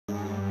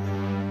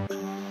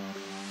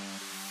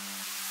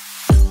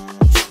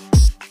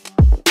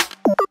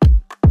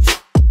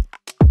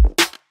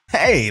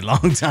Hey,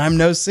 long time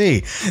no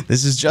see.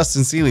 This is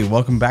Justin Seeley.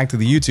 Welcome back to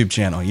the YouTube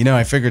channel. You know,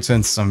 I figured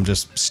since I'm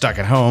just stuck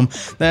at home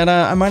that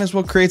I might as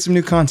well create some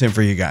new content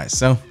for you guys.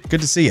 So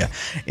good to see you.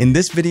 In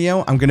this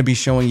video, I'm going to be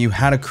showing you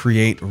how to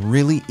create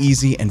really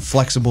easy and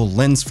flexible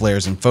lens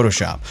flares in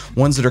Photoshop.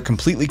 Ones that are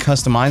completely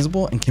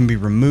customizable and can be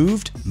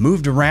removed,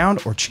 moved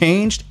around, or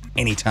changed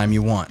anytime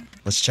you want.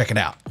 Let's check it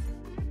out.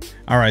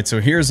 All right,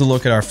 so here's a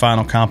look at our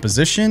final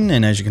composition.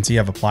 And as you can see,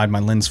 I've applied my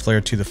lens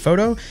flare to the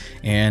photo,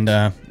 and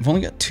I've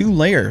only got 2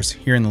 layers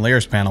here in the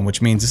layers panel,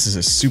 which means this is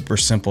a super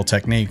simple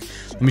technique.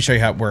 Let me show you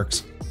how it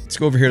works. Let's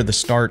go over here to the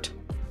start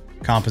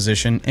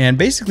composition. And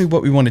basically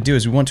what we want to do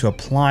is we want to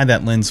apply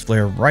that lens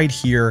flare right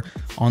here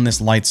on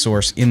this light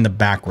source in the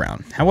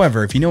background.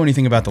 However, if you know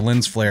anything about the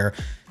lens flare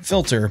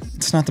filter,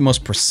 it's not the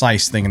most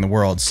precise thing in the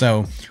world.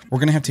 So we're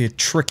going to have to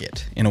trick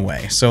it in a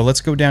way. So let's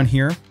go down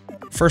here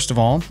first of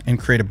all and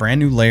create a brand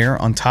new layer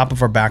on top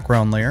of our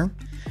background layer.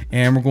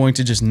 And we're going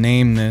to just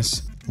name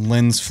this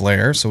lens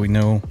flare so we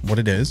know what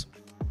it is.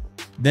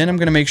 Then I'm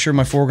going to make sure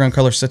my foreground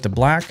color is set to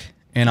black,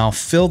 and I'll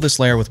fill this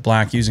layer with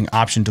black using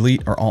Option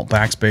Delete or Alt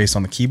Backspace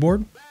on the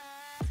keyboard.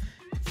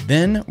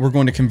 Then we're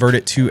going to convert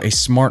it to a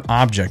smart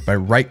object by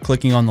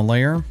right-clicking on the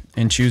layer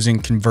and choosing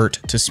Convert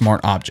to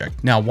Smart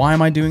Object. Now, why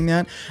am I doing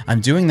that?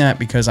 I'm doing that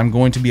because I'm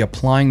going to be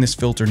applying this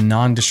filter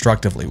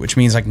non-destructively, which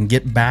means I can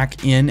get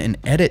back in and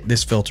edit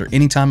this filter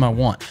anytime I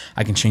want.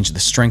 I can change the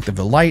strength of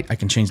the light, I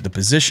can change the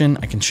position,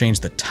 I can change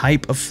the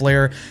type of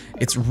flare.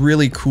 It's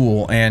really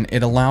cool, and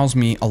it allows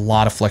me a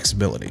lot of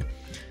flexibility.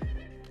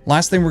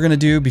 Last thing we're going to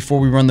do before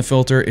we run the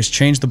filter is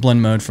change the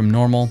blend mode from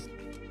normal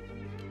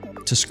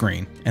to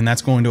screen, and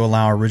that's going to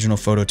allow our original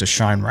photo to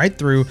shine right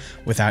through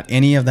without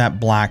any of that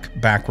black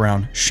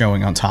background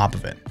showing on top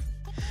of it.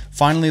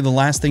 Finally, the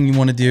last thing you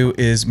want to do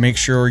is make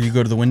sure you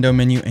go to the window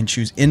menu and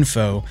choose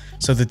Info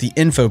so that the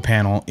info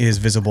panel is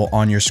visible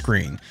on your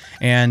screen.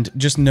 And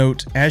just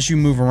note, as you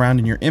move around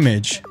in your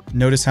image,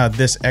 notice how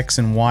this X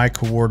and Y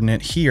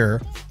coordinate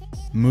here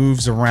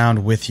moves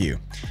around with you.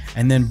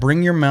 And then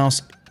bring your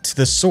mouse to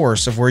the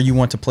source of where you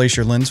want to place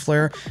your lens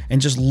flare and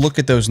just look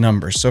at those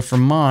numbers. So for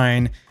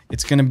mine,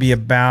 it's going to be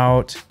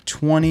about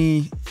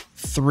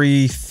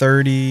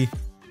 2330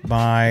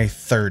 by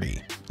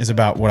 30 is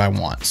about what I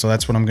want. So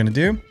that's what I'm going to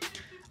do.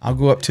 I'll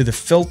go up to the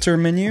filter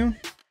menu,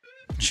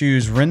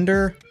 choose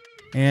render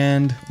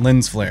and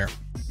lens flare.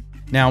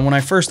 Now, when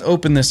I first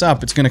open this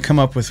up, it's going to come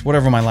up with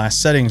whatever my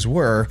last settings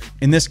were.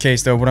 In this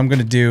case, though, what I'm going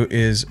to do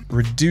is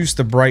reduce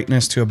the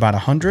brightness to about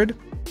 100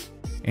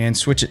 and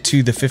switch it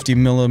to the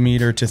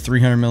 50mm to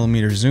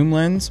 300mm zoom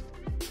lens.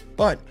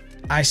 But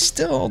I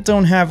still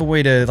don't have a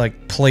way to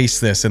like place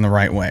this in the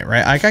right way,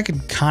 right? Like I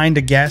could kind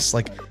of guess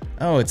like,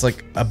 oh, it's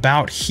like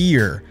about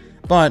here.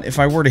 But if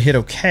I were to hit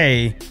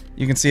OK,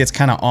 you can see it's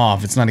kind of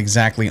off. It's not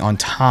exactly on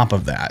top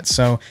of that.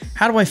 So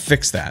how do I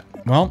fix that?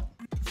 Well,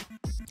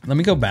 let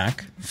me go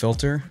back,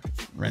 filter,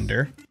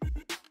 render,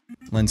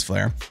 lens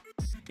flare.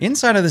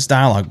 Inside of this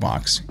dialog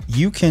box,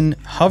 you can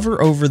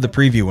hover over the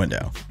preview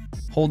window,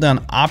 hold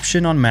down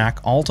Option on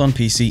Mac, Alt on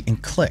PC,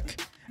 and click.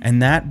 And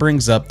that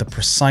brings up the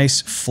Precise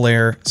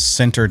Flare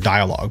Center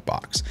dialog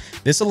box.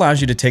 This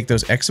allows you to take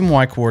those X and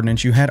Y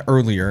coordinates you had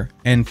earlier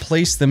and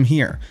place them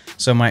here.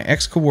 So my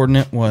X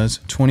coordinate was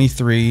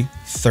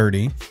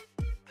 2330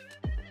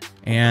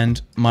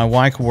 and my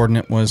Y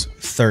coordinate was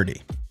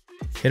 30.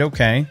 Hit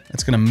OK.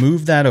 It's going to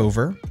move that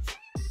over.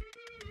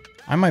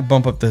 I might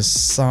bump up the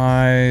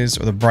size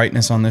or the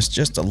brightness on this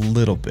just a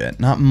little bit.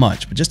 Not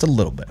much, but just a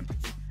little bit.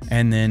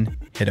 And then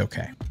hit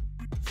OK.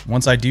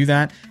 Once I do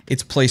that,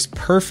 it's placed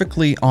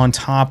perfectly on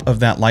top of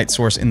that light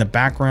source in the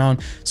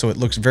background, so it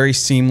looks very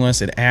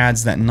seamless. It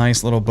adds that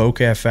nice little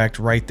bokeh effect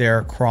right there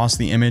across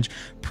the image.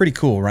 Pretty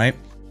cool, right?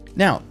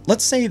 Now,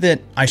 let's say that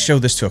I show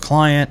this to a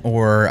client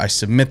or I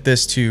submit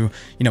this to,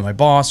 my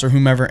boss or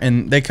whomever,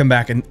 and they come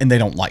back and they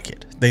don't like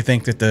it. They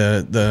think that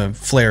the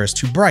flare is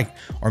too bright,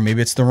 or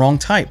maybe it's the wrong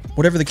type,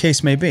 whatever the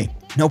case may be.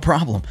 No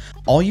problem.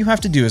 All you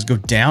have to do is go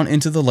down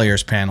into the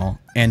layers panel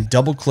and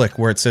double click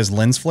where it says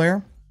lens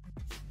flare.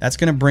 That's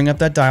going to bring up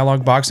that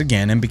dialog box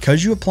again, and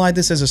because you applied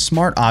this as a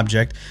smart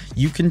object,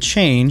 you can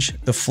change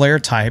the flare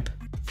type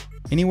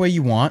any way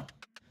you want.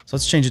 So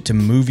let's change it to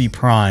Movie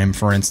Prime,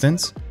 for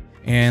instance,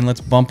 and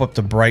let's bump up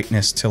the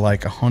brightness to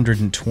like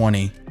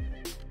 120,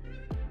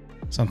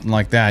 something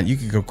like that. You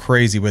could go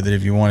crazy with it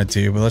if you wanted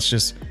to, but let's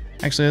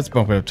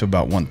bump it up to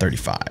about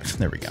 135.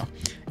 There we go,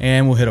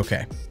 and we'll hit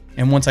OK.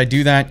 And once I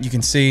do that, you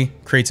can see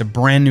creates a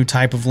brand new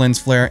type of lens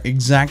flare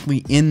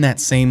exactly in that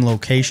same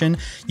location.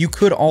 You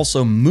could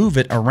also move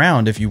it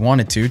around if you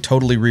wanted to,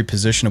 totally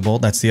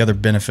repositionable. That's the other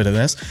benefit of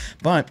this.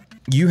 But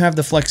you have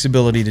the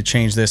flexibility to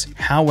change this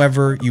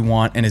however you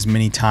want and as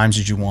many times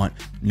as you want,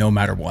 no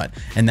matter what.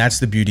 And that's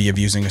the beauty of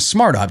using a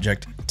smart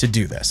object to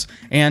do this.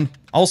 And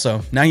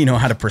also, now you know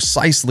how to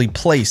precisely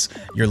place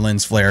your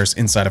lens flares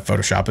inside of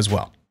Photoshop as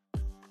well.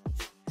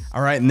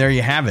 All right, and there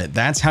you have it.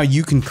 That's how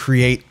you can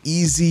create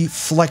easy,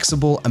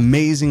 flexible,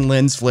 amazing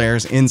lens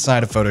flares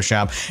inside of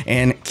Photoshop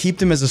and keep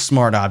them as a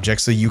smart object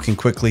so you can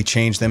quickly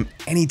change them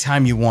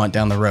anytime you want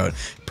down the road.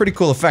 Pretty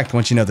cool effect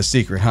once you know the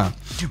secret, huh?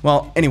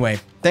 Well, anyway,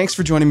 thanks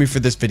for joining me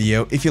for this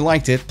video. If you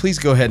liked it, please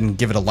go ahead and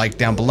give it a like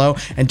down below,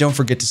 and don't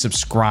forget to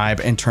subscribe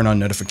and turn on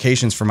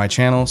notifications for my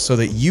channel so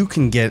that you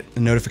can get a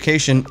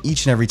notification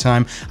each and every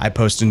time I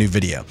post a new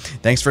video.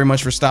 Thanks very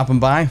much for stopping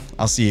by.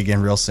 I'll see you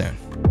again real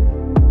soon.